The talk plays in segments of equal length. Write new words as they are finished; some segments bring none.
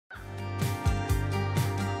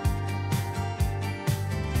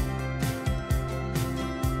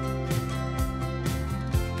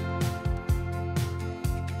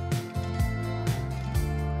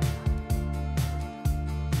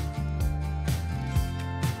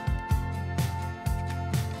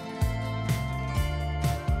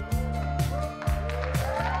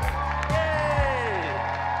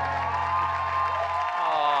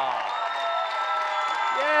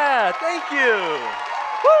you.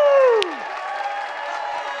 Woo!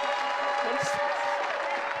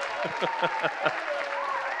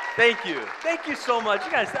 Thank you. Thank you so much.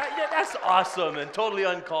 You guys, that's awesome and totally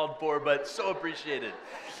uncalled for, but so appreciated.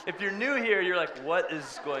 If you're new here, you're like, what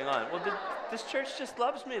is going on? Well, this church just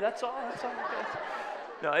loves me. That's all. That's all.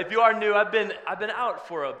 No, if you are new, I've been out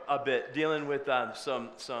for a bit dealing with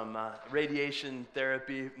some radiation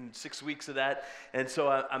therapy, 6 weeks of that, and so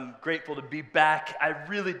I'm grateful to be back. I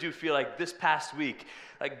really do feel like this past week,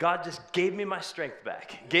 like God just gave me my strength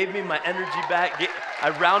back, gave me my energy back.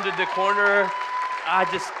 I rounded the corner.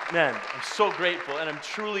 Man, I'm so grateful, and I'm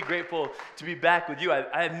truly grateful to be back with you.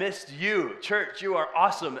 I missed you. Church, you are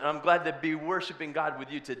awesome, and I'm glad to be worshiping God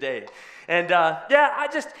with you today. And I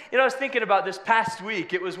was thinking about this past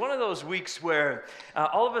week. It was one of those weeks where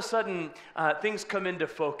all of a sudden things come into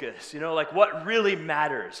focus, like what really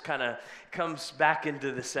matters kind of comes back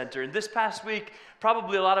into the center. And this past week,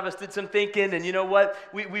 probably a lot of us did some thinking, and you know what?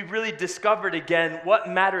 We really discovered again what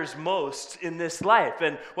matters most in this life.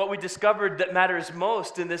 And what we discovered that matters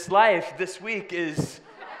most in this life this week is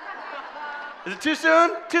it too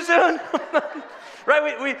soon? Too soon?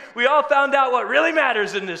 Right? We all found out what really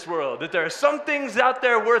matters in this world, that there are some things out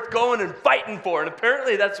there worth going and fighting for, and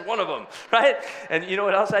apparently that's one of them, right? And you know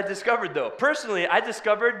what else I discovered, though? Personally, I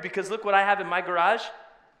discovered, because look what I have in my garage.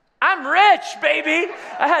 I'm rich, baby.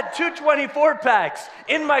 I had 2 24-packs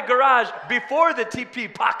in my garage before the TP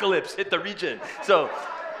apocalypse hit the region. So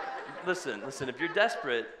listen, if you're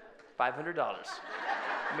desperate, $500.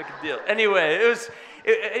 Make a deal. Anyway, it was,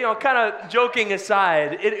 kind of joking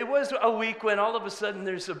aside, it was a week when all of a sudden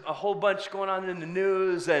there's a whole bunch going on in the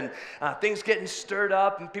news and things getting stirred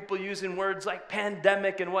up and people using words like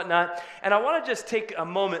pandemic and whatnot. And I want to just take a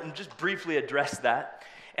moment and just briefly address that.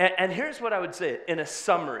 And here's what I would say in a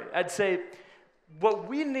summary. I'd say what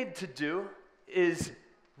we need to do is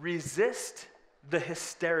resist the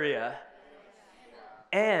hysteria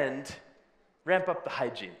and ramp up the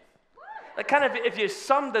hygiene. Like kind of if you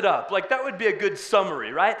summed it up, like that would be a good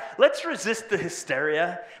summary, right? Let's resist the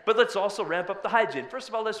hysteria, but let's also ramp up the hygiene. First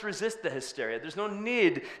of all, let's resist the hysteria. There's no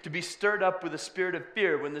need to be stirred up with a spirit of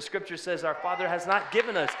fear when the scripture says our Father has not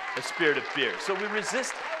given us a spirit of fear. So we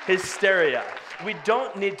resist hysteria. We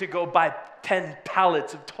don't need to go buy 10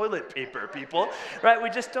 pallets of toilet paper, people, right? We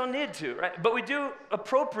just don't need to, right? But we do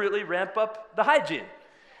appropriately ramp up the hygiene.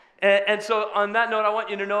 And so on that note, I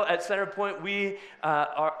want you to know at Centerpoint, we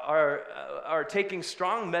are taking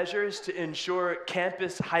strong measures to ensure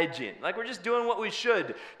campus hygiene. Like we're just doing what we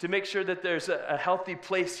should to make sure that there's a healthy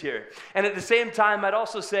place here. And at the same time, I'd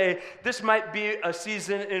also say this might be a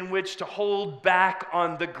season in which to hold back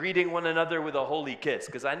on the greeting one another with a holy kiss,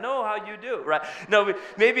 because I know how you do, right? No,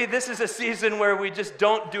 maybe this is a season where we just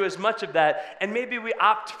don't do as much of that, and maybe we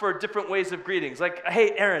opt for different ways of greetings. Like,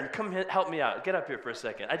 hey, Aaron, come help me out. Get up here for a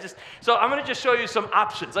second. So I'm going to just show you some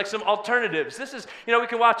options, like some alternatives. This is, we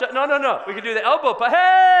can watch, no. We can do the elbow pop.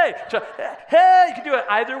 Hey, you can do it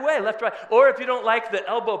either way, left, right. Or if you don't like the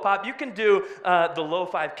elbow pop, you can do the low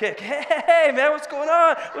 5 kick. Hey, man, what's going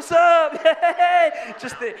on? What's up? Hey,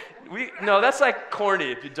 that's like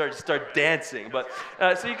corny if you start dancing. But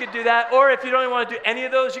so you could do that. Or if you don't even want to do any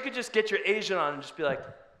of those, you could just get your Asian on and just be like,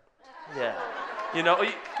 yeah.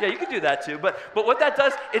 You could do that too. But what that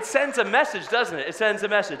does, it sends a message, doesn't it? It sends a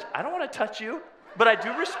message. I don't want to touch you, but I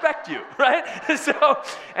do respect you, right? So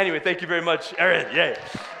anyway, thank you very much, Aaron. Yay.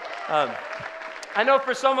 I know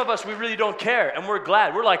for some of us, we really don't care, and we're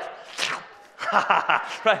glad. We're like,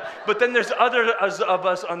 right? But then there's others of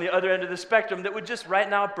us on the other end of the spectrum that would just right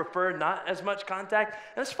now prefer not as much contact,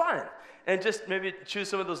 and it's fine. And just maybe choose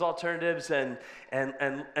some of those alternatives, and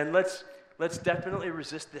let's definitely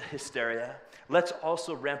resist the hysteria. Let's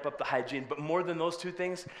also ramp up the hygiene. But more than those two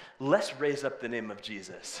things, let's raise up the name of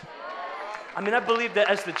Jesus. I believe that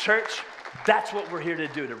as the church, that's what we're here to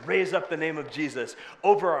do, to raise up the name of Jesus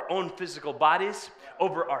over our own physical bodies,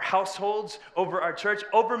 over our households, over our church,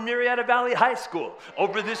 over Murrieta Valley High School,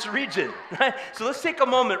 over this region, right? So let's take a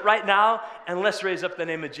moment right now and let's raise up the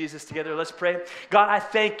name of Jesus together. Let's pray. God, I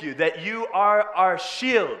thank you that you are our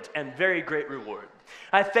shield and very great reward.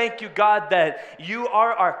 I thank you, God, that you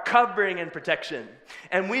are our covering and protection.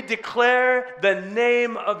 And we declare the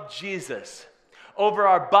name of Jesus over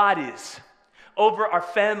our bodies, over our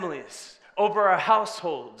families, over our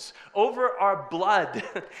households, over our blood,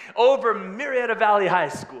 over Murrieta Valley High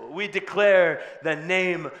School. We declare the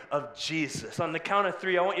name of Jesus. On the count of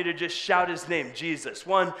 3, I want you to just shout his name, Jesus.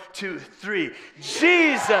 1, 2, 3.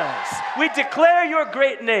 Jesus! We declare your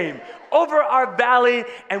great name over our valley,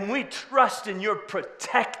 and we trust in your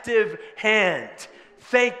protective hand.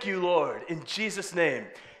 Thank you, Lord. In Jesus' name,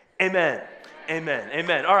 amen. Amen.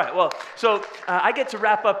 Amen. All right. Well, so I get to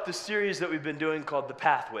wrap up the series that we've been doing called The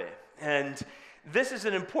Pathway. And this is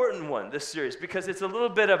an important one, this series, because it's a little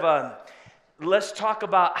bit of a let's talk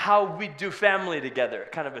about how we do family together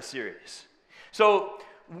kind of a series. So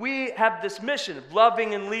we have this mission of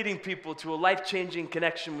loving and leading people to a life-changing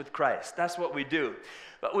connection with Christ. That's what we do.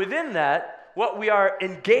 But within that, what we are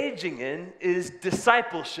engaging in is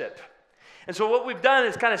discipleship. And so what we've done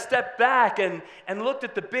is kind of step back and looked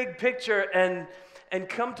at the big picture and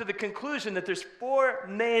come to the conclusion that there's four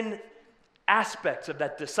main aspects of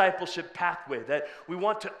that discipleship pathway that we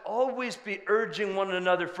want to always be urging one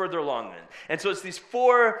another further along in. And so it's these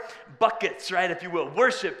four buckets, right, if you will.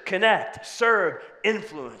 Worship, connect, serve,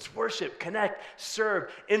 influence. Worship, connect,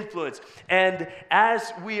 serve, influence. And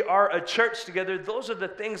as we are a church together, those are the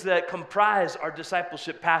things that comprise our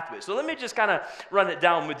discipleship pathway. So let me just kind of run it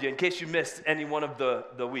down with you in case you missed any one of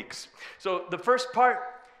the weeks. So the first part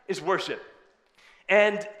is worship.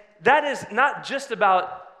 And that is not just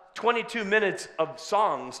about 22 minutes of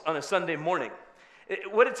songs on a Sunday morning.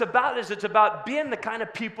 What it's about is it's about being the kind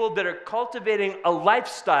of people that are cultivating a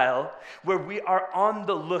lifestyle where we are on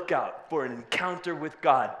the lookout for an encounter with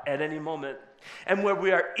God at any moment, and where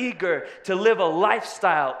we are eager to live a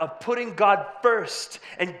lifestyle of putting God first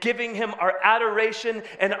and giving Him our adoration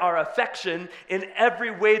and our affection in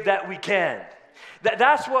every way that we can.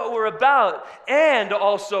 That's what we're about. And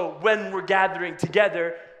also, when we're gathering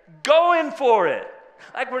together, going for it.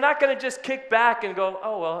 Like, we're not going to just kick back and go,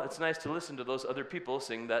 oh, well, it's nice to listen to those other people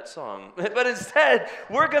sing that song. But instead,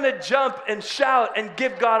 we're going to jump and shout and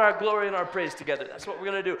give God our glory and our praise together. That's what we're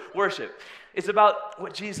going to do. Worship. It's about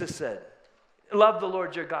what Jesus said. Love the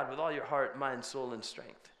Lord your God with all your heart, mind, soul, and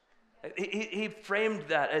strength. He framed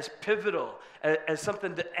that as pivotal, as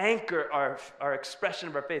something to anchor our expression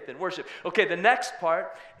of our faith in worship. Okay, the next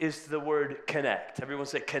part is the word connect. Everyone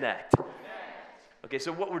say connect. Okay,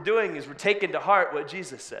 so what we're doing is we're taking to heart what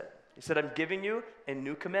Jesus said. He said, I'm giving you a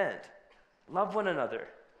new command. Love one another.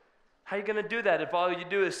 How are you going to do that if all you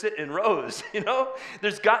do is sit in rows, you know?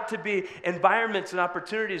 There's got to be environments and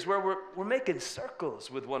opportunities where we're making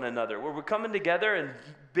circles with one another, where we're coming together and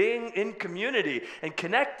being in community and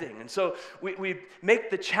connecting. And so we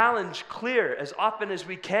make the challenge clear as often as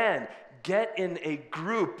we can. Get in a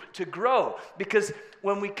group to grow. Because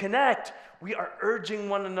when we connect, we are urging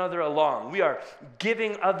one another along. We are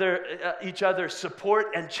giving each other support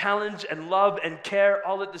and challenge and love and care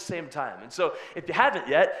all at the same time. And so if you haven't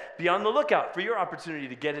yet, be on the lookout for your opportunity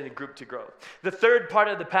to get in a group to grow. The third part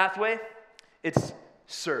of the pathway, it's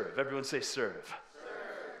serve. Everyone say serve. Serve.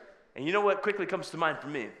 And you know what quickly comes to mind for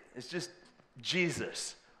me? It's just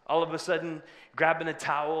Jesus. All of a sudden, grabbing a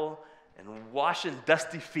towel and washing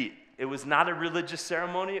dusty feet. It was not a religious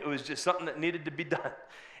ceremony. It was just something that needed to be done.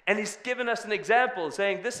 And he's given us an example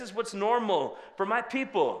saying, this is what's normal for my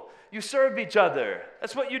people. You serve each other.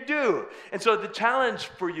 That's what you do. And so the challenge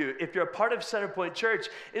for you, if you're a part of Centerpoint Church,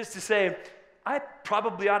 is to say, I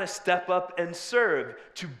probably ought to step up and serve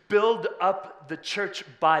to build up the church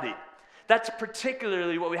body. That's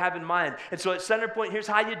particularly what we have in mind. And so at Centerpoint, here's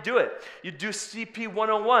how you do it. You do CP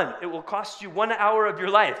 101. It will cost you 1 hour of your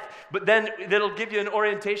life, but then it'll give you an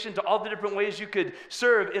orientation to all the different ways you could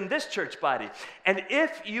serve in this church body. And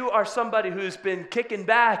if you are somebody who's been kicking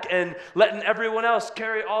back and letting everyone else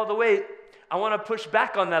carry all the weight, I want to push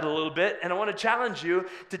back on that a little bit, and I want to challenge you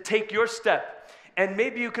to take your step. And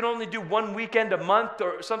maybe you can only do one weekend a month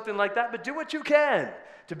or something like that, but do what you can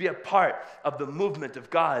to be a part of the movement of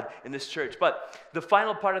God in this church. But the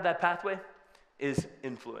final part of that pathway is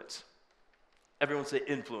influence. Everyone say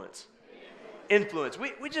influence. Influence.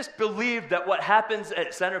 We just believe that what happens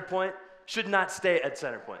at Centerpoint should not stay at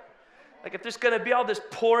Centerpoint. Like, if there's going to be all this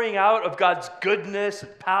pouring out of God's goodness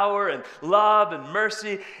and power and love and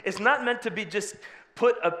mercy, it's not meant to be just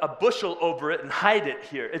put a bushel over it and hide it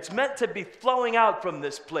here. It's meant to be flowing out from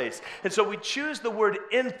this place. And so we choose the word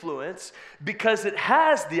influence because it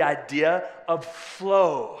has the idea of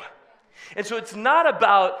flow. And so it's not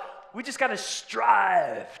about, we just got to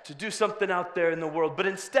strive to do something out there in the world, but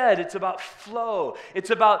instead it's about flow.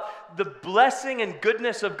 It's about the blessing and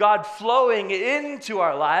goodness of God flowing into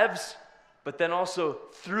our lives, but then also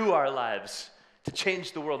through our lives to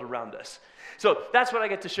change the world around us. So that's what I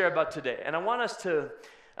get to share about today. And I want us to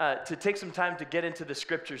take some time to get into the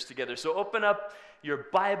scriptures together. So open up your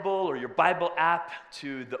Bible or your Bible app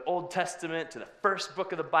to the Old Testament, to the first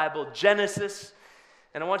book of the Bible, Genesis.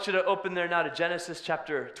 And I want you to open there now to Genesis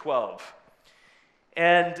chapter 12.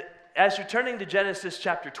 And as you're turning to Genesis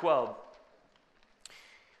chapter 12,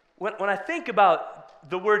 when I think about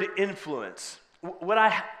the word influence, what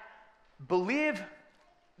I believe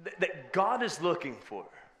that God is looking for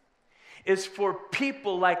is for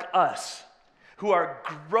people like us who are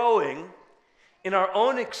growing in our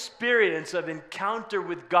own experience of encounter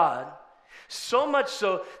with God, so much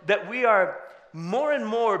so that we are more and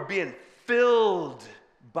more being filled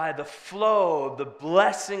by the flow of the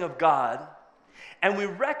blessing of God, and we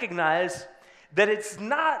recognize that it's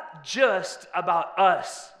not just about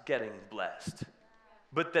us getting blessed,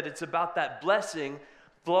 but that it's about that blessing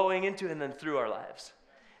flowing into and then through our lives.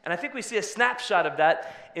 And I think we see a snapshot of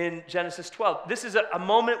that in Genesis 12. This is a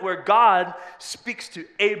moment where God speaks to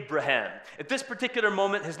Abraham. At this particular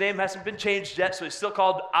moment, his name hasn't been changed yet, so he's still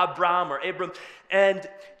called Abram or Abram. And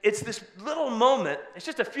it's this little moment, it's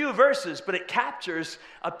just a few verses, but it captures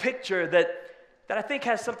a picture that I think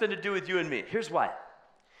has something to do with you and me. Here's why.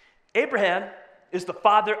 Abraham is the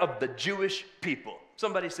father of the Jewish people.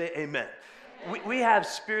 Somebody say amen. We have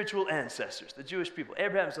spiritual ancestors, the Jewish people.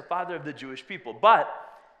 Abraham is the father of the Jewish people. But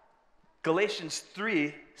Galatians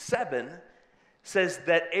 3:7 says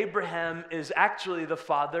that Abraham is actually the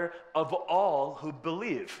father of all who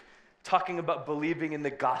believe, talking about believing in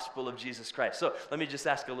the gospel of Jesus Christ. So let me just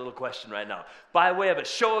ask a little question right now. By way of a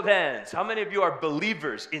show of hands, how many of you are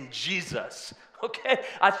believers in Jesus? Okay,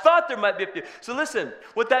 I thought there might be a few. So listen,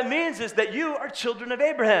 what that means is that you are children of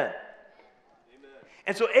Abraham. Amen.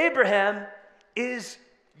 And so Abraham is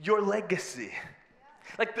your legacy.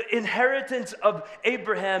 Like the inheritance of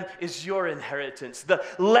Abraham is your inheritance. The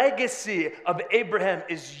legacy of Abraham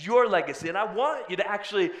is your legacy. And I want you to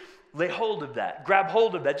actually lay hold of that, grab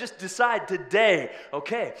hold of that. Just decide today,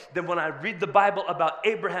 okay, then when I read the Bible about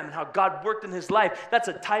Abraham and how God worked in his life, that's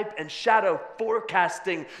a type and shadow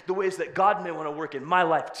forecasting the ways that God may want to work in my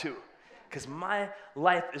life too. Because my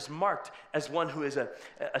life is marked as one who is a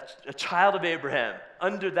child of Abraham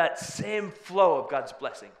under that same flow of God's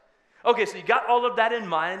blessing. Okay, so you got all of that in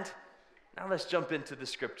mind. Now let's jump into the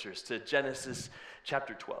scriptures, to Genesis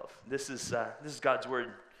chapter 12. This is God's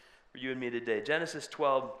word for you and me today. Genesis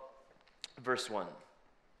 12, verse 1.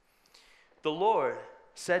 The Lord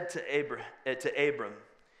said to Abram,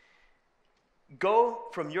 "Go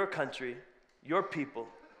from your country, your people,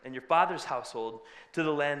 and your father's household to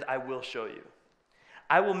the land I will show you.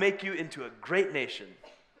 I will make you into a great nation,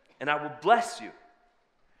 and I will bless you.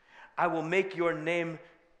 I will make your name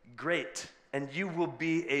great, and you will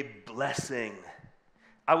be a blessing.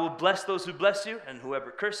 I will bless those who bless you, and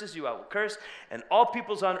whoever curses you I will curse, and all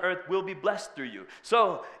peoples on earth will be blessed through you."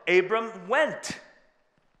 So Abram went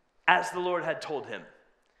as the Lord had told him,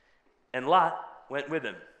 and Lot went with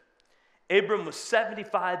him. Abram was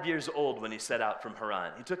 75 years old when he set out from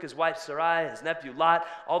Haran. He took his wife Sarai, his nephew Lot,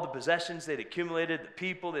 all the possessions they'd accumulated, the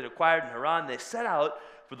people they'd acquired in Haran. They set out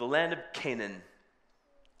for the land of Canaan,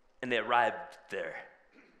 and they arrived there.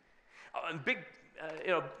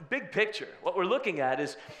 Big picture, what we're looking at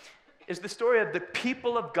is the story of the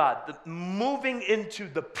people of God, the moving into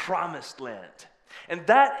the promised land. And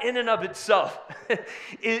that in and of itself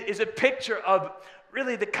is a picture of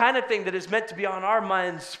really the kind of thing that is meant to be on our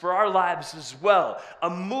minds for our lives as well. A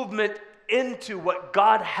movement into what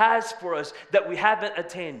God has for us that we haven't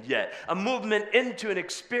attained yet. A movement into an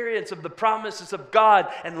experience of the promises of God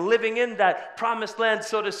and living in that promised land,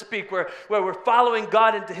 so to speak, where we're following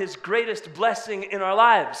God into his greatest blessing in our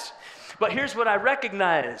lives. But here's what I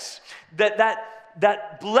recognize,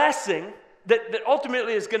 that blessing that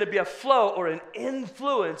ultimately is going to be a flow or an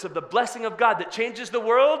influence of the blessing of God that changes the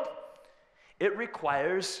world, it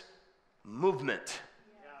requires movement.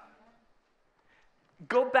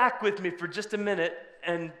 Go back with me for just a minute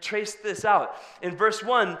and trace this out. In verse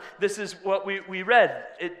 1, this is what we read.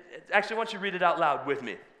 Actually, I want you to read it out loud with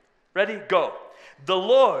me. Ready? Go. The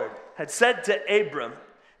Lord had said to Abram,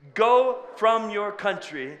 "Go from your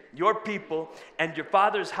country, your people, and your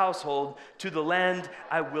father's household to the land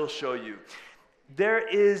I will show you." There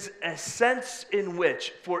is a sense in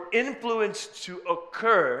which for influence to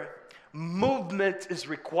occur, movement is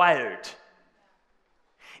required.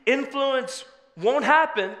 Influence won't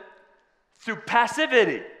happen through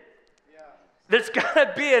passivity. There's got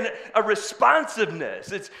to be a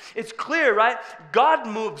responsiveness. It's clear, right? God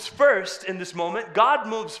moves first in this moment. God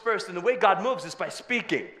moves first, and the way God moves is by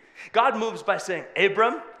speaking. God moves by saying,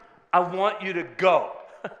 "Abram, I want you to go."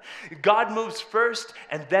 God moves first,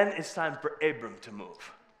 and then it's time for Abram to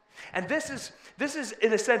move. And this is,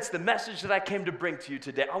 in a sense, the message that I came to bring to you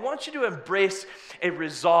today. I want you to embrace a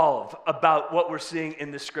resolve about what we're seeing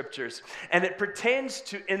in the scriptures. And it pertains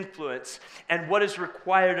to influence and what is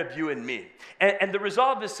required of you and me. And the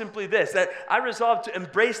resolve is simply this, that I resolve to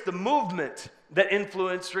embrace the movement that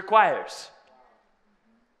influence requires.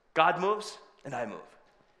 God moves, and I move.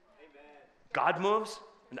 God moves,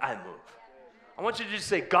 and I move. I want you to just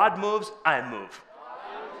say, God moves, I move.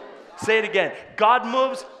 Say it again. God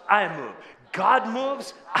moves, I move. God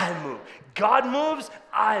moves, I move. God moves,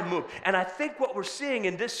 I move. And I think what we're seeing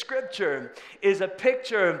in this scripture is a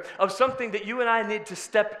picture of something that you and I need to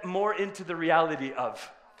step more into the reality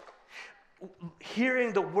of.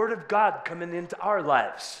 Hearing the word of God coming into our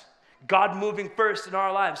lives. God moving first in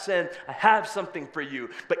our lives, saying, I have something for you.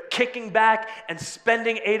 But kicking back and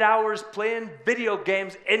spending 8 hours playing video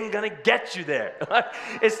games isn't going to get you there.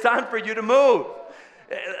 It's time for you to move.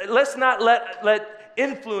 Let's not let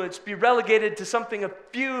influence be relegated to something a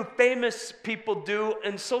few famous people do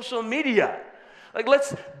in social media. Like,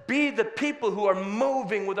 let's be the people who are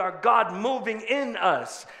moving with our God moving in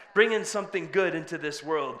us, bringing something good into this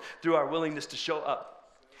world through our willingness to show up.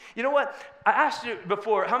 You know what? I asked you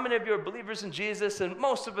before, how many of you are believers in Jesus? And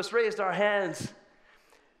most of us raised our hands.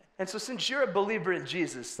 And so since you're a believer in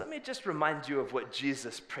Jesus, let me just remind you of what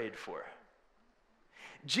Jesus prayed for.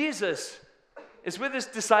 Jesus is with his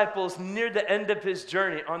disciples near the end of his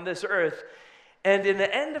journey on this earth. And in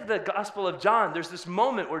the end of the Gospel of John, there's this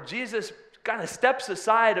moment where Jesus kind of steps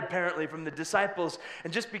aside, apparently, from the disciples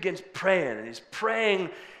and just begins praying. And he's praying,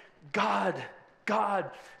 God,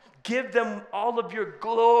 give them all of your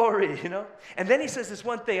glory, you know? And then he says this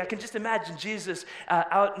one thing. I can just imagine Jesus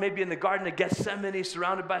out maybe in the Garden of Gethsemane,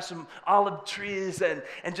 surrounded by some olive trees and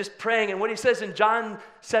just praying. And what he says in John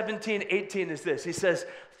 17:18 is this. He says,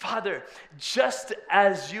 Father, just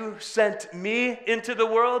as you sent me into the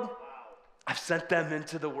world, I've sent them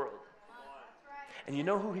into the world. And you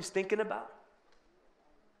know who he's thinking about?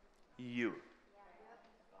 You.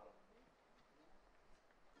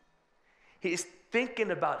 He's thinking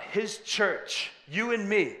about his church, you and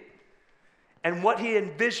me. And what he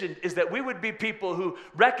envisioned is that we would be people who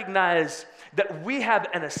recognize that we have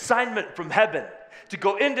an assignment from heaven to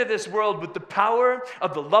go into this world with the power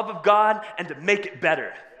of the love of God and to make it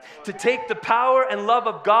better. To take the power and love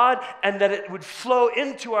of God and that it would flow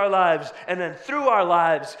into our lives and then through our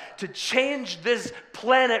lives to change this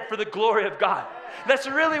planet for the glory of God. That's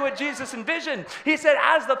really what Jesus envisioned. He said,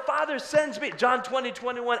 as the Father sends me, John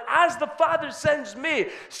 20:21, as the Father sends me,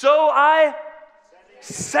 so I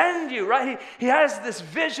send you, right? He has this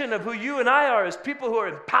vision of who you and I are as people who are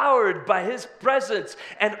empowered by his presence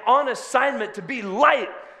and on assignment to be light,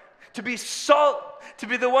 to be salt, to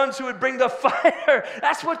be the ones who would bring the fire.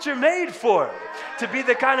 That's what you're made for. To be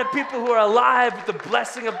the kind of people who are alive with the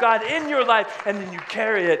blessing of God in your life, and then you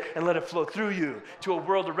carry it and let it flow through you to a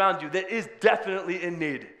world around you that is definitely in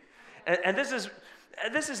need. And this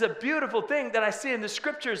is a beautiful thing that I see in the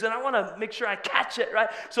scriptures, and I want to make sure I catch it, right?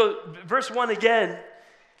 So verse 1 again,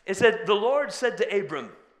 it said, the Lord said to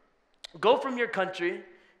Abram, go from your country,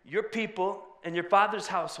 your people, and your father's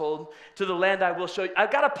household to the land I will show you.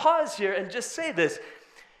 I've got to pause here and just say this.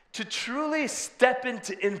 To truly step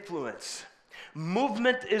into influence,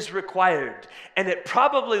 movement is required. And it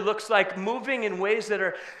probably looks like moving in ways that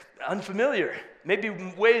are unfamiliar. Maybe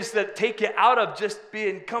ways that take you out of just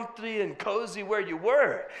being comfy and cozy where you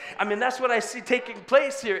were. I mean, that's what I see taking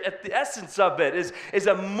place here at the essence of it, is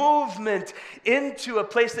a movement into a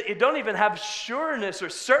place that you don't even have sureness or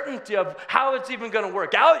certainty of how it's even going to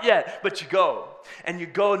work out yet, but you go. And you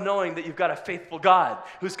go knowing that you've got a faithful God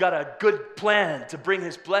who's got a good plan to bring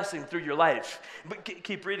his blessing through your life. But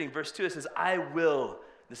keep reading. Verse 2, it says, I will,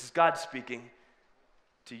 this is God speaking,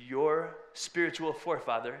 to your spiritual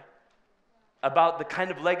forefather, about the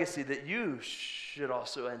kind of legacy that you should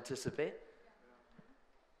also anticipate.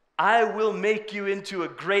 I will make you into a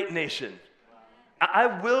great nation.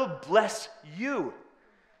 I will bless you.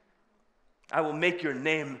 I will make your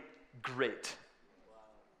name great.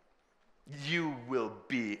 You will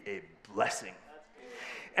be a blessing.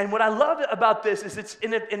 And what I love about this is it's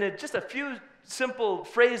in just a few simple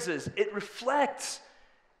phrases. It reflects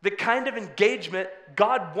the kind of engagement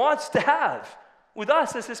God wants to have with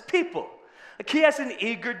us as his people. Like, he has an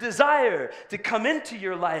eager desire to come into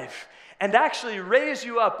your life and actually raise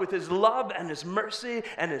you up with his love and his mercy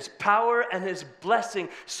and his power and his blessing,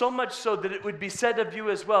 so much so that it would be said of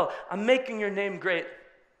you as well, I'm making your name great.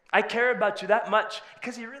 I care about you that much,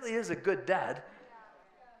 because he really is a good dad.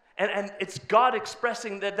 And it's God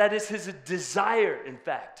expressing that is his desire, in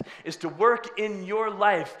fact, is to work in your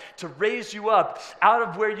life, to raise you up out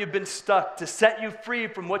of where you've been stuck, to set you free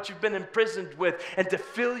from what you've been imprisoned with, and to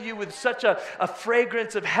fill you with such a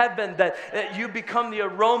fragrance of heaven that you become the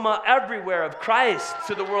aroma everywhere of Christ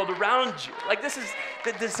to the world around you. Like, this is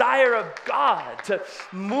the desire of God, to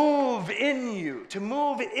move in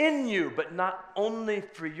you, but not only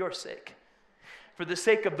for your sake, for the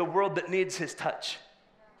sake of the world that needs his touch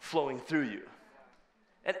flowing through you.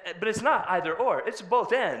 But it's not either or, it's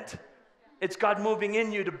both and. It's God moving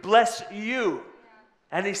in you to bless you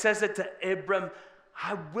And he says it to Abram,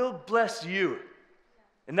 I will bless you.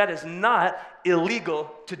 And that is not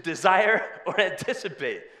illegal to desire or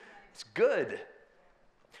anticipate. It's good.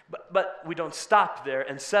 But we don't stop there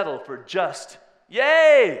and settle for just,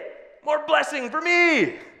 yay, more blessing for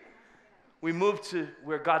me. We move to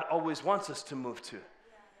where God always wants us to move to.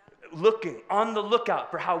 Looking, on the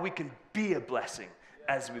lookout for how we can be a blessing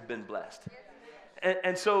as we've been blessed.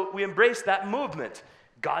 And so we embrace that movement.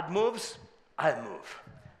 God moves, I move.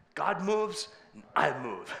 God moves, I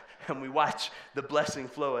move. And we watch the blessing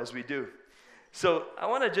flow as we do. So I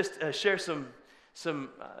want to just share some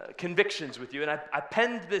convictions with you. And I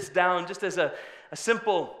penned this down just as a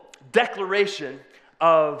simple declaration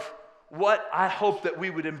of what I hope that we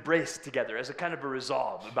would embrace together as a kind of a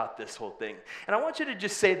resolve about this whole thing. And I want you to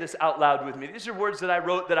just say this out loud with me. These are words that I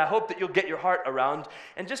wrote that I hope that you'll get your heart around.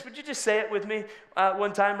 And would you just say it with me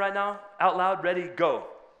one time right now? Out loud, ready, go.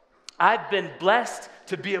 I've been blessed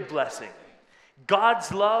to be a blessing.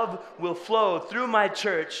 God's love will flow through my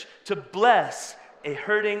church to bless a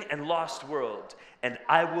hurting and lost world, and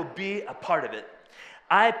I will be a part of it.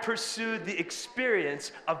 I pursued the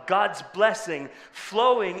experience of God's blessing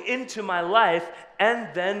flowing into my life and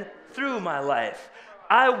then through my life.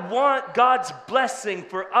 I want God's blessing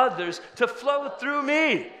for others to flow through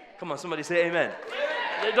me. Come on, somebody say amen.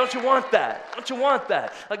 Don't you want that? Don't you want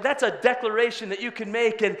that? Like, that's a declaration that you can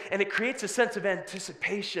make, and it creates a sense of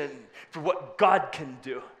anticipation for what God can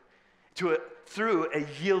do through a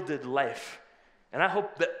yielded life. And I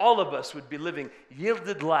hope that all of us would be living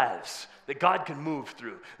yielded lives that God can move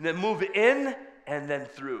through, and then move in and then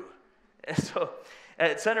through. And so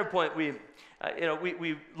at Centerpoint, we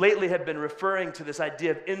lately have been referring to this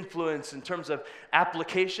idea of influence in terms of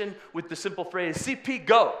application with the simple phrase, CP,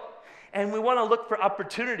 go. And we want to look for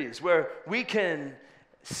opportunities where we can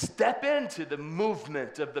step into the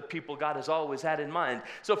movement of the people God has always had in mind.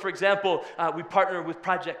 So, for example, we partner with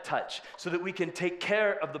Project Touch so that we can take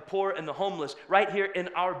care of the poor and the homeless right here in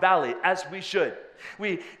our valley, as we should.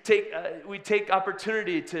 We take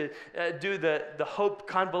opportunity to do the Hope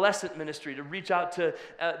Convalescent Ministry, to reach out to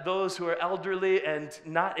those who are elderly and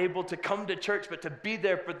not able to come to church, but to be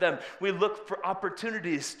there for them. We look for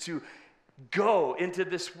opportunities to go into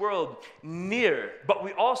this world near, but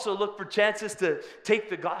we also look for chances to take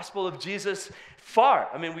the gospel of Jesus far.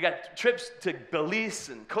 I mean, we got trips to Belize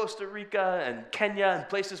and Costa Rica and Kenya and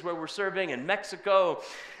places where we're serving, and Mexico.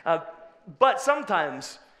 But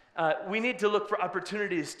sometimes we need to look for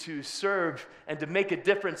opportunities to serve and to make a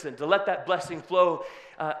difference and to let that blessing flow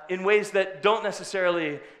in ways that don't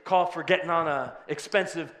necessarily call for getting on an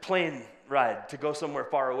expensive plane ride to go somewhere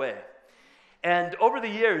far away. And over the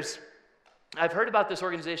years, I've heard about this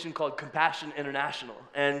organization called Compassion International,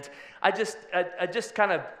 and I just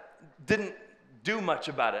kind of didn't do much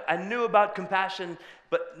about it. I knew about compassion,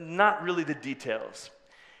 but not really the details.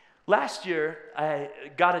 Last year, I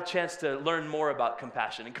got a chance to learn more about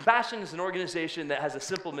Compassion. And Compassion is an organization that has a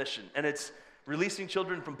simple mission, and it's releasing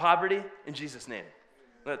children from poverty in Jesus' name.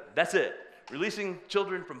 That's it. Releasing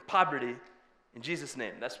children from poverty in Jesus'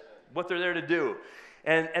 name. That's what they're there to do.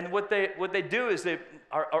 And what they do is they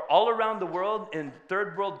are all around the world in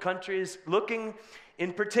third world countries looking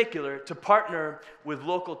in particular to partner with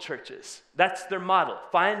local churches. That's their model.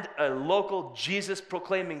 Find a local Jesus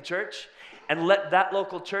proclaiming church and let that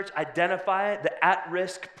local church identify the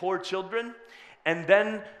at-risk poor children, and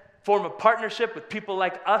then form a partnership with people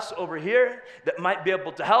like us over here that might be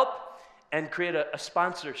able to help, and create a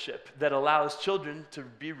sponsorship that allows children to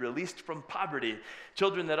be released from poverty,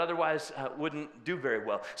 children that otherwise wouldn't do very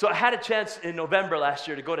well. So I had a chance in November last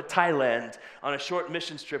year to go to Thailand on a short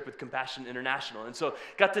missions trip with Compassion International. And so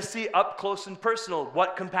got to see up close and personal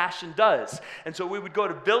what Compassion does. And so we would go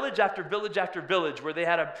to village after village after village where they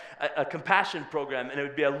had a compassion program, and it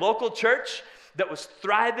would be a local church that was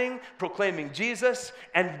thriving, proclaiming Jesus,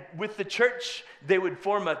 and with the church, they would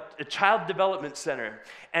form a child development center.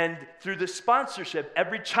 And through the sponsorship,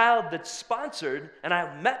 every child that's sponsored, and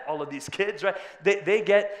I met all of these kids, right? They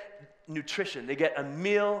get nutrition, they get a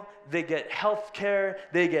meal, they get health care,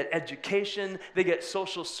 they get education, they get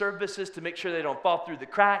social services to make sure they don't fall through the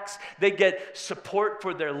cracks, they get support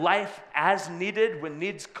for their life as needed when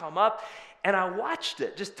needs come up. And I watched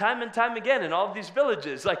it just time and time again in all of these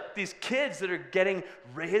villages, like these kids that are getting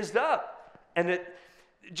raised up. And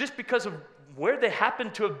just because of where they happen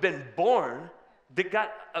to have been born, they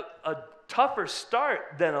got a tougher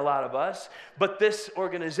start than a lot of us. But this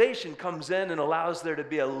organization comes in and allows there to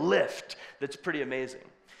be a lift that's pretty amazing.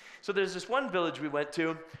 So there's this one village we went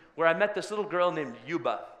to where I met this little girl named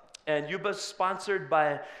Yuba. And Yuba's sponsored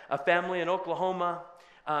by a family in Oklahoma.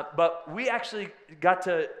 But we actually got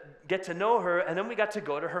to get to know her, and then we got to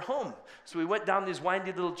go to her home. So we went down these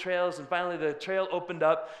windy little trails, and finally the trail opened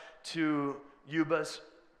up to Yuba's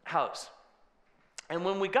house. And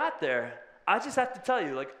when we got there, I just have to tell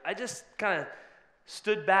you, like, I just kind of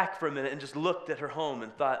stood back for a minute and just looked at her home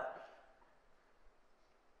and thought,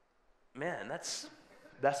 man, that's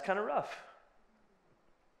kind of rough.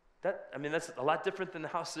 That's a lot different than the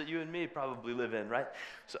house that you and me probably live in, right?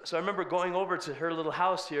 So I remember going over to her little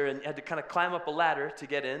house here and had to kind of climb up a ladder to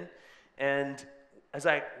get in. And as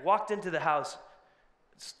I walked into the house,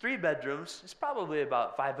 it's 3 bedrooms. It's probably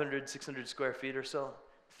about 500, 600 square feet or so.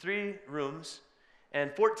 3 rooms,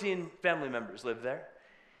 and 14 family members live there.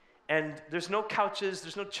 And there's no couches,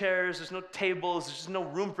 there's no chairs, there's no tables, there's just no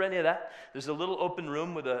room for any of that. There's a little open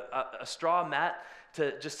room with a straw mat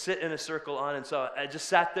to just sit in a circle on. And so I just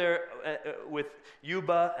sat there with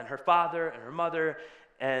Yuba and her father and her mother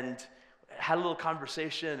and had a little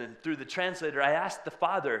conversation. And through the translator, I asked the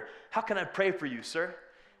father, how can I pray for you, sir?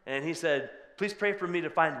 And he said, please pray for me to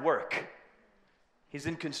find work. He's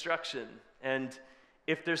in construction. And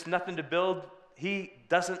if there's nothing to build, he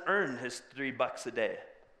doesn't earn his $3 a day.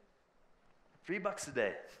 $3 a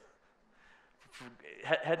day. For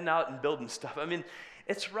heading out and building stuff. I mean,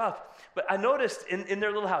 it's rough. But I noticed in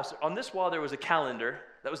their little house, on this wall there was a calendar.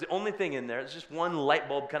 That was the only thing in there. There's just one light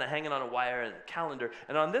bulb kind of hanging on a wire and a calendar.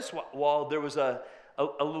 And on this wall there was a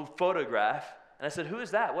little photograph. And I said, who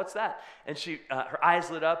is that? What's that? And her eyes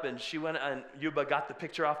lit up, and she went, and Yuba got the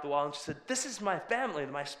picture off the wall, and she said, this is my family,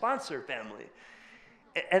 my sponsor family.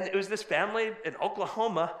 And it was this family in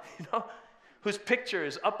Oklahoma, whose picture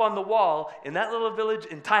is up on the wall in that little village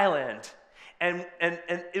in Thailand. And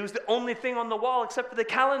it was the only thing on the wall except for the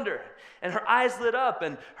calendar. And her eyes lit up,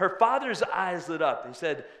 and her father's eyes lit up. And he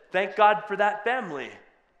said, thank God for that family.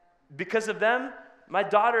 Because of them, my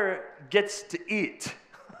daughter gets to eat.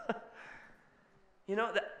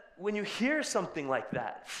 When you hear something like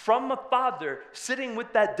that from a father sitting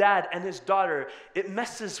with that dad and his daughter, it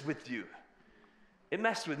messes with you. It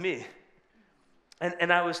messed with me.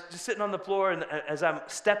 And I was just sitting on the floor, and as I'm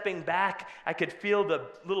stepping back, I could feel the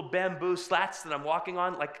little bamboo slats that I'm walking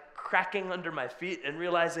on, like cracking under my feet, and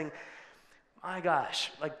realizing, my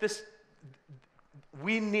gosh, like this,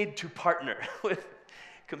 we need to partner with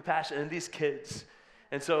Compassion and these kids.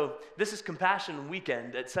 And so this is Compassion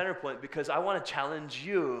Weekend at Centerpoint because I want to challenge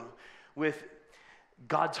you with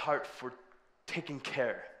God's heart for taking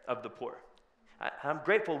care of the poor. I'm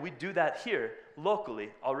grateful we do that here locally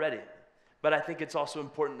already. But I think it's also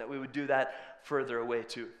important that we would do that further away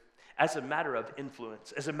too, as a matter of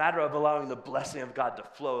influence, as a matter of allowing the blessing of God to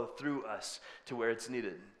flow through us to where it's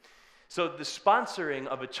needed. So the sponsoring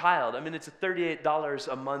of a child, it's $38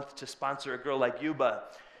 a month to sponsor a girl like Yuba,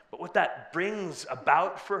 but what that brings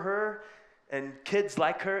about for her and kids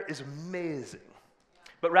like her is amazing.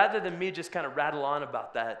 But rather than me just kind of rattle on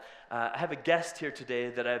about that, I have a guest here today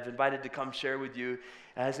that I've invited to come share with you.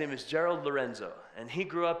 His name is Gerald Lorenzo, and he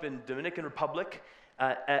grew up in Dominican Republic.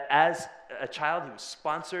 As a child, he was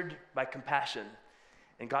sponsored by Compassion,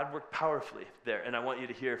 and God worked powerfully there, and I want you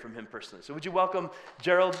to hear from him personally. So would you welcome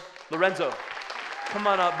Gerald Lorenzo? Come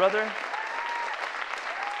on up, brother.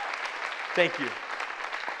 Thank you.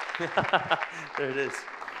 There it is.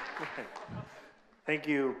 Thank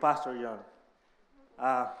you, Pastor John.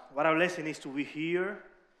 What a blessing is to be here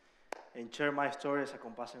and share my story as a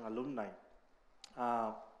Compassion alumni.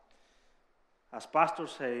 As Pastor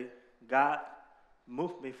say, God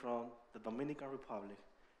moved me from the Dominican Republic,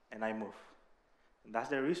 and I moved. And that's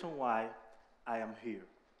the reason why I am here.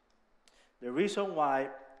 The reason why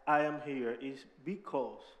I am here is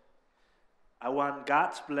because I want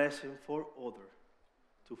God's blessing for others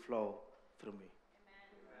to flow through me.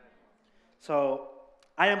 Amen. So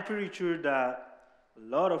I am pretty sure that a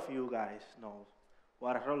lot of you guys know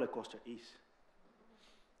what a roller coaster is.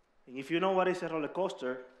 And if you know what is a roller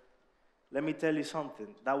coaster, let me tell you something.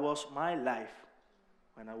 That was my life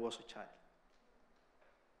when I was a child.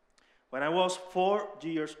 When I was 4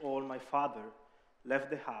 years old, my father left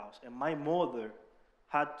the house, and my mother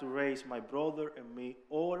had to raise my brother and me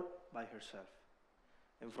all by herself.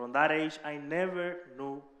 And from that age, I never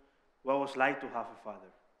knew what it was like to have a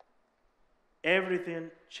father.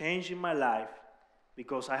 Everything changed in my life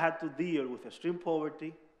because I had to deal with extreme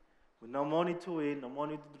poverty, with no money to eat, no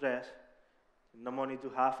money to dress, no money to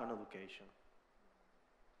have an education.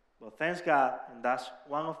 But thanks God, and that's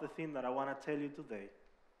one of the things that I want to tell you today,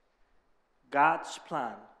 God's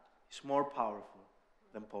plan is more powerful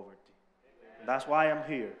than poverty. And that's why I'm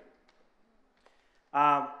here.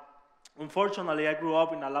 Unfortunately, I grew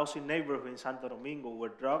up in a lousy neighborhood in Santo Domingo where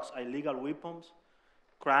drugs, illegal weapons,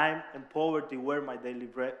 Crime and poverty were my daily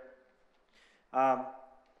bread. Um,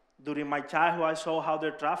 During my childhood, I saw how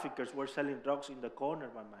the traffickers were selling drugs in the corner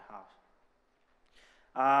by my house.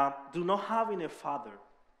 Do not having a father,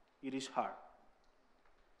 it is hard.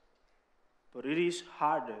 But it is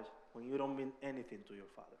hardest when you don't mean anything to your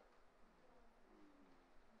father.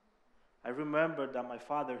 I remember that my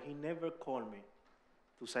father, he never called me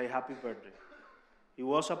to say happy birthday. He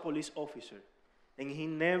was a police officer, and he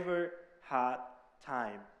never had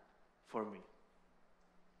time for me.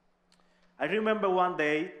 I remember one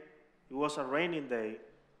day, it was a raining day.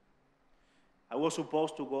 I was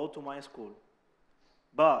supposed to go to my school,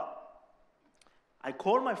 but I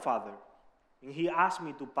called my father, and he asked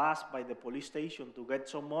me to pass by the police station to get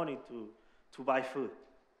some money to buy food.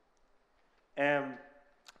 And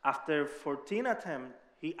after 14 attempts,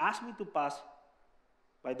 he asked me to pass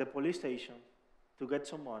by the police station to get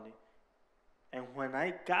some money. And when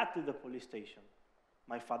I got to the police station,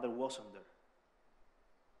 my father wasn't there.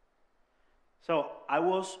 So I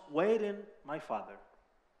was waiting my father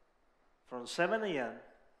from 7 a.m.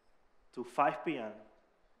 to 5 p.m.,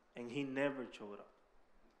 and he never showed up.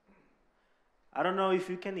 I don't know if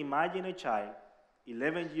you can imagine a child,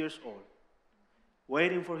 11 years old,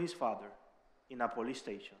 waiting for his father in a police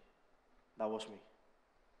station. That was me.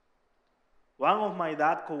 One of my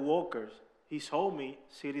dad's co-workers, he saw me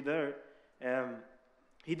sitting there, and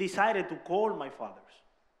he decided to call my father.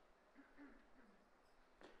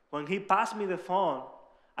 When he passed me the phone,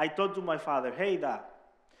 I told to my father, "Hey, Dad,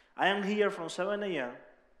 I am here from 7 a.m.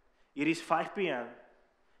 It is 5 p.m.,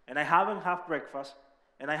 and I haven't had breakfast,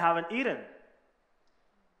 and I haven't eaten."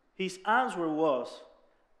 His answer was,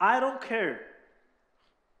 "I don't care.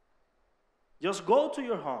 Just go to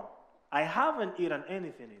your home. I haven't eaten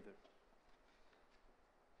anything either."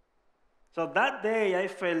 So that day, I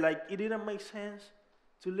felt like it didn't make sense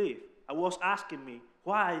to live. I was asking me,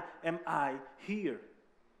 why am I here?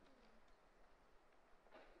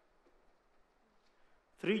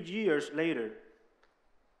 3 years later,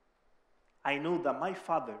 I knew that my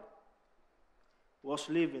father was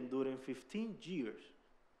living during 15 years,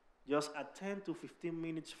 just at 10 to 15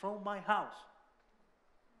 minutes from my house.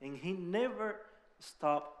 And he never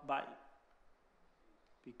stopped by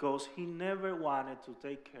because he never wanted to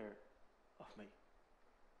take care of me.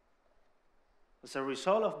 As a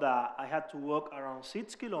result of that, I had to walk around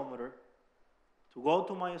 6 kilometers to go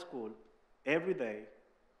to my school every day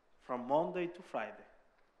from Monday to Friday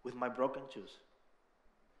with my broken shoes.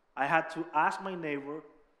 I had to ask my neighbor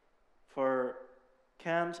for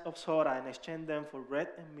cans of soda and exchange them for bread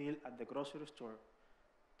and milk at the grocery store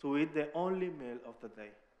to eat the only meal of the day.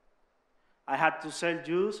 I had to sell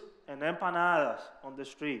juice and empanadas on the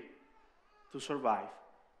street to survive,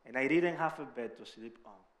 and I didn't have a bed to sleep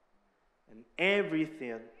on. And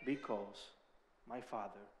everything because my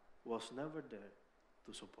father was never there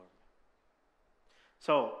to support me.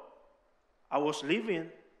 So I was living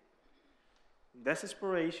in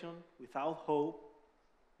desperation, without hope,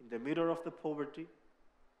 in the middle of the poverty.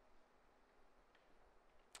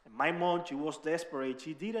 And my mom, she was desperate.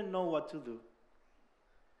 She didn't know what to do.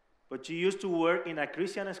 But she used to work in a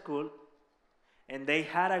Christian school, and they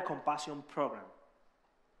had a compassion program.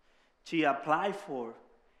 She applied for,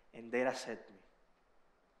 and they accepted me.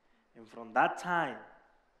 And from that time,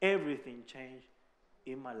 everything changed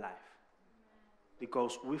in my life.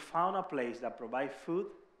 Because we found a place that provides food,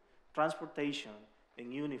 transportation,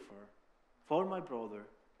 and uniform for my brother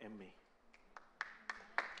and me.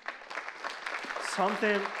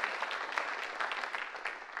 Something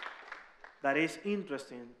that is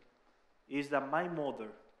interesting is that my mother,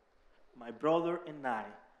 my brother, and I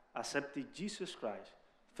accepted Jesus Christ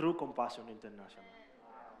through Compassion International.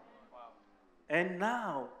 And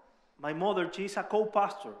now, my mother, she's a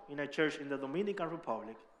co-pastor in a church in the Dominican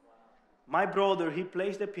Republic. My brother, he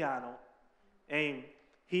plays the piano, and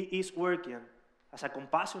he is working as a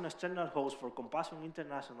Compassion external host for Compassion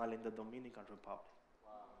International in the Dominican Republic.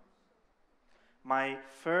 Wow. My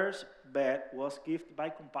first bed was gifted by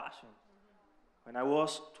Compassion when I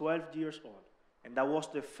was 12 years old, and that was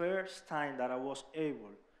the first time that I was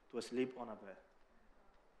able to sleep on a bed.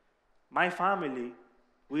 My family,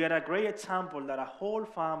 we are a great example that a whole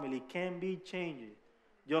family can be changed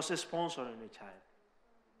just sponsoring a child.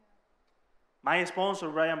 My sponsor,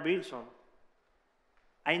 Brian Wilson,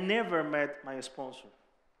 I never met my sponsor.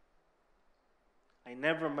 I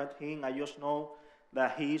never met him. I just know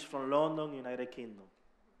that he is from London, United Kingdom.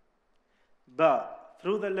 But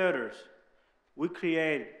through the letters, we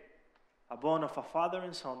created a bond of a father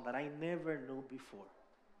and son that I never knew before.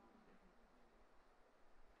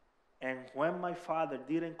 And when my father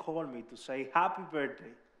didn't call me to say happy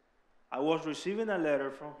birthday, I was receiving a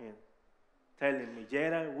letter from him telling me,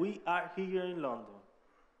 Gerald, we are here in London,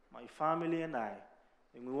 my family and I,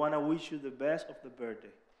 and we want to wish you the best of the birthday.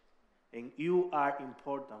 And you are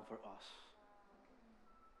important for us.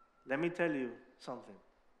 Let me tell you something.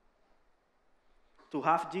 To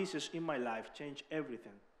have Jesus in my life changed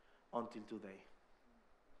everything until today.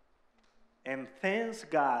 And thanks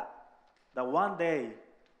God that one day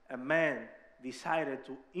a man decided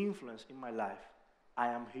to influence in my life. I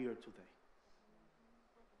am here today.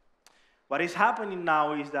 What is happening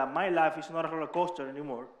now is that my life is not a roller coaster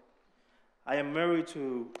anymore. I am married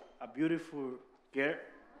to a beautiful girl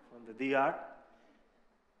from the DR.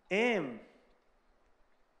 And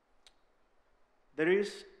there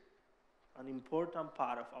is an important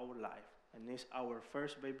part of our life, and it's our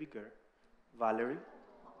first baby girl, Valerie.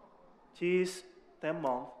 She is 10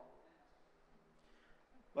 months.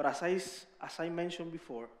 But as I mentioned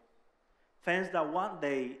before, thanks that one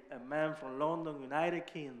day a man from London, United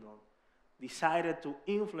Kingdom, decided to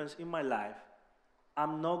influence in my life,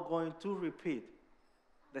 I'm not going to repeat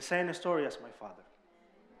the same story as my father.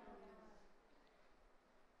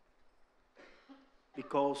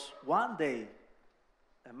 Because one day,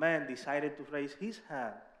 a man decided to raise his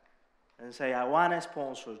hand and say, I want to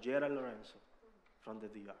sponsor Gerald Lorenzo from the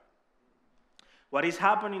DR. What is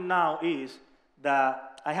happening now is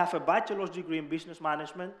that I have a bachelor's degree in business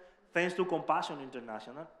management thanks to Compassion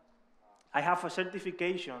International. I have a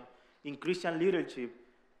certification in Christian leadership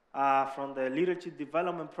from the Leadership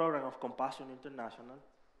Development Program of Compassion International.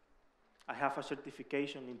 I have a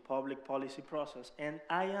certification in public policy process, and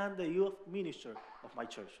I am the youth minister of my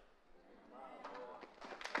church.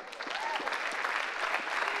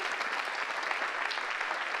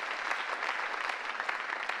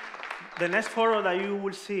 The next photo that you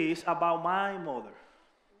will see is about my mother.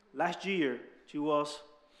 Last year, she was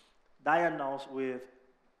diagnosed with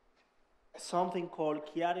something called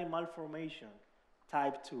Chiari malformation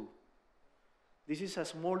type 2. This is a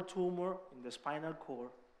small tumor in the spinal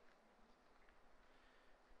cord.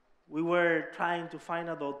 We were trying to find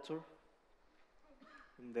a doctor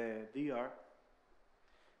in the DR,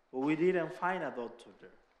 but we didn't find a doctor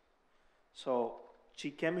there. So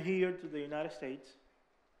she came here to the United States.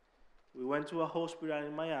 We went to a hospital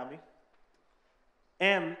in Miami,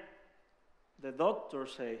 and the doctor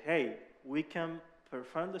said, hey, we can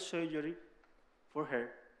perform the surgery for her,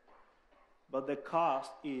 but the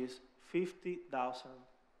cost is $50,000.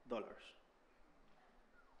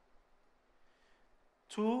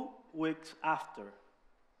 2 weeks after,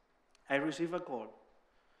 I received a call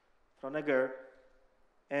from a girl,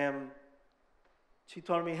 and she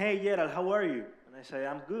told me, hey, Gerald, how are you? And I said,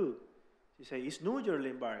 I'm good. She said, it's New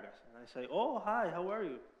York, Vargas. And I say, oh, hi, how are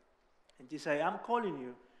you? And she said, I'm calling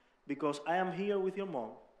you because I am here with your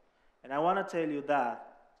mom, and I want to tell you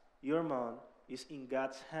that your mom is in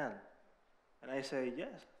God's hand. And I say,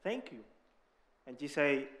 yes, thank you. And she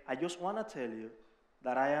said, I just want to tell you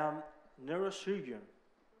that I am a neurosurgeon,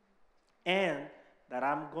 and that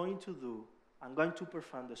I'm going to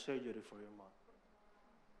perform the surgery for your mom.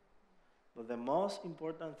 But the most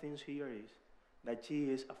important thing here is that she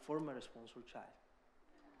is a former sponsored child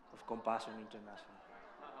of Compassion International.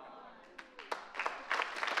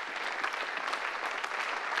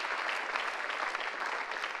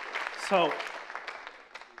 So,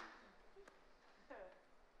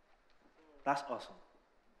 that's awesome.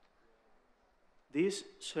 This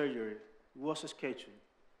surgery was scheduled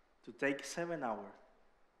to take 7 hours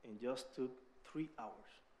and just took 3 hours.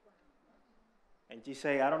 And she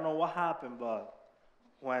said, I don't know what happened, but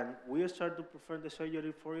when we started to perform the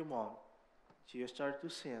surgery for your mom, she started to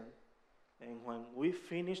sing, and when we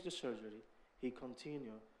finished the surgery, he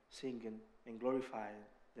continued singing and glorifying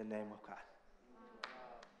the name of God.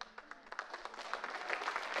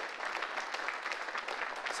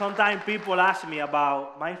 Sometimes people ask me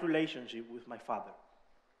about my relationship with my father.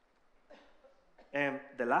 And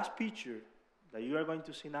the last picture that you are going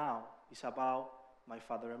to see now is about my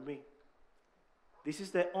father and me. This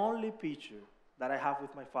is the only picture that I have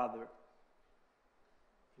with my father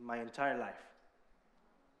in my entire life.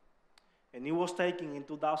 And it was taken in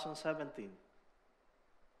 2017.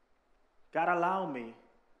 God allowed me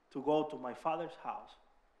to go to my father's house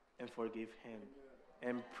and forgive him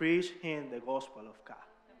and preach him the gospel of God.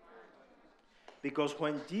 Because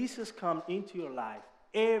when Jesus comes into your life,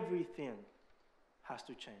 everything has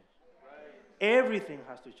to change. Everything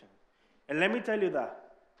has to change. And let me tell you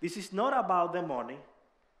that this is not about the money.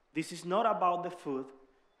 This is not about the food.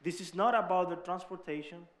 This is not about the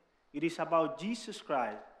transportation. It is about Jesus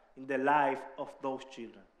Christ in the life of those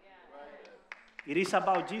children. It is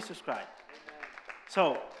about Jesus Christ.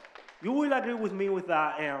 So, you will agree with me with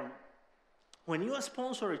that. When you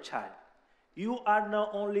sponsor a child, you are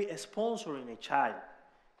not only sponsoring a child,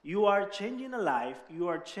 you are changing a life, you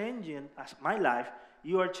are changing as my life,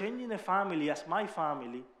 you are changing a family as my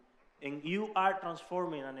family, and you are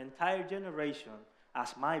transforming an entire generation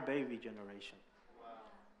as my baby generation.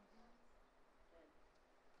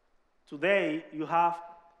 Today, you have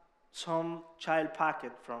some child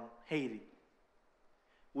packet from Haiti.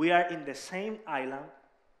 We are in the same island,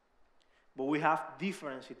 but we have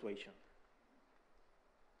different situations.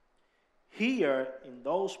 Here, in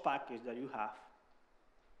those packets that you have,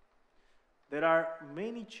 there are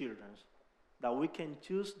many children that we can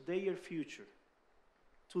choose their future.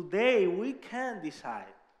 Today, we can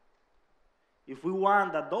decide if we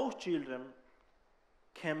want that those children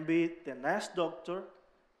can be the next doctor,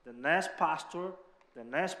 the next pastor, the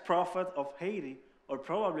next prophet of Haiti, or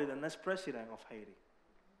probably the next president of Haiti.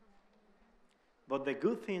 But the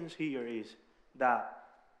good thing here is that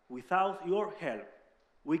without your help,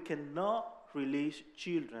 we cannot release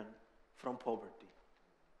children from poverty.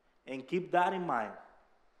 And keep that in mind.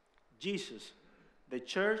 Jesus, the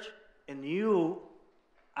church, and you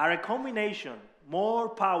are a combination more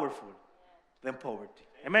powerful than poverty.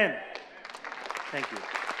 Amen. Thank you.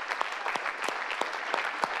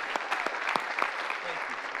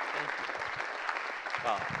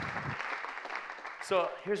 Wow. So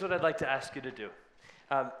here's what I'd like to ask you to do.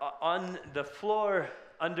 On the floor,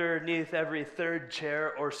 underneath every third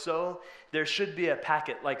chair or so, there should be a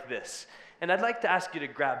packet like this. And I'd like to ask you to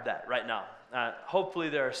grab that right now. Hopefully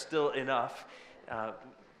there are still enough.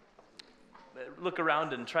 Look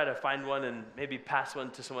around and try to find one and maybe pass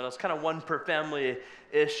one to someone else, kind of one per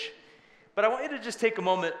family-ish. But I want you to just take a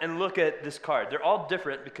moment and look at this card. They're all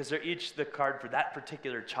different because they're each the card for that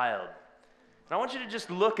particular child. And I want you to just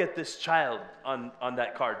look at this child on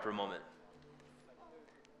that card for a moment.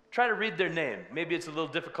 Try to read their name. Maybe it's a little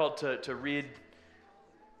difficult to read.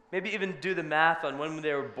 Maybe even do the math on when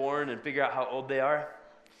they were born and figure out how old they are.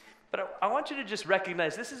 But I want you to just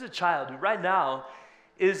recognize this is a child who right now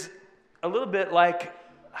is a little bit like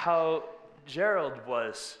how Gerald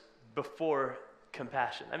was before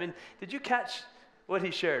Compassion. I mean, did you catch what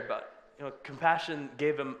he shared about? You know, Compassion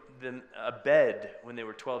gave them a bed when they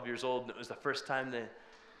were 12 years old, and it was the first time they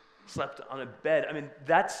slept on a bed. I mean,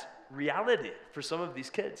 that's reality for some of these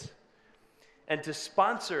kids. And to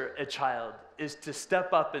sponsor a child is to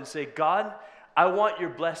step up and say, God, I want your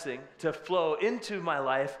blessing to flow into my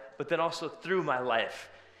life, but then also through my life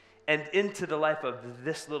and into the life of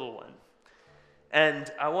this little one.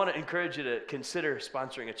 And I want to encourage you to consider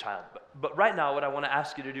sponsoring a child. But right now, what I want to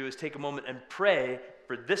ask you to do is take a moment and pray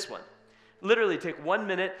for this one. Literally take 1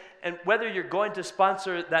 minute, and whether you're going to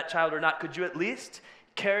sponsor that child or not, could you at least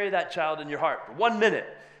carry that child in your heart for 1 minute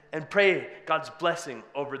and pray God's blessing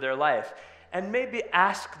over their life? And maybe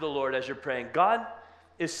ask the Lord as you're praying, God,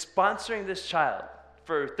 is sponsoring this child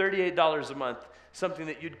for $38 a month something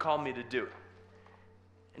that you'd call me to do?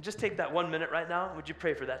 And just take that 1 minute right now. Would you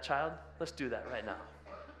pray for that child? Let's do that right now.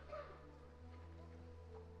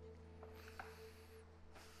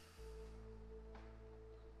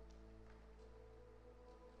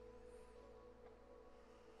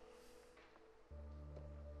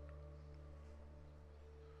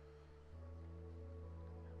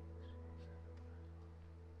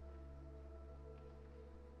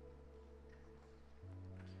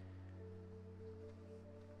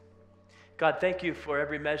 God, thank you for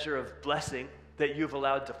every measure of blessing that you've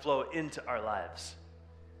allowed to flow into our lives.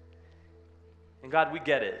 And God, we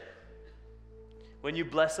get it. When you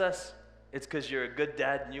bless us, it's because you're a good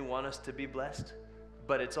dad and you want us to be blessed,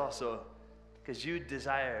 but it's also because you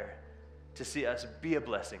desire to see us be a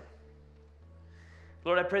blessing.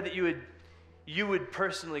 Lord, I pray that you would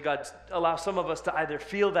personally, God, allow some of us to either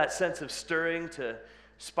feel that sense of stirring to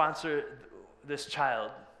sponsor this child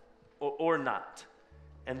or not.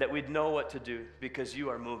 And that we'd know what to do because you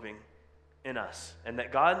are moving in us. And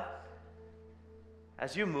that God,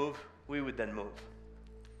 as you move, we would then move.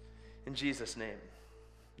 In Jesus' name,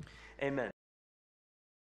 amen.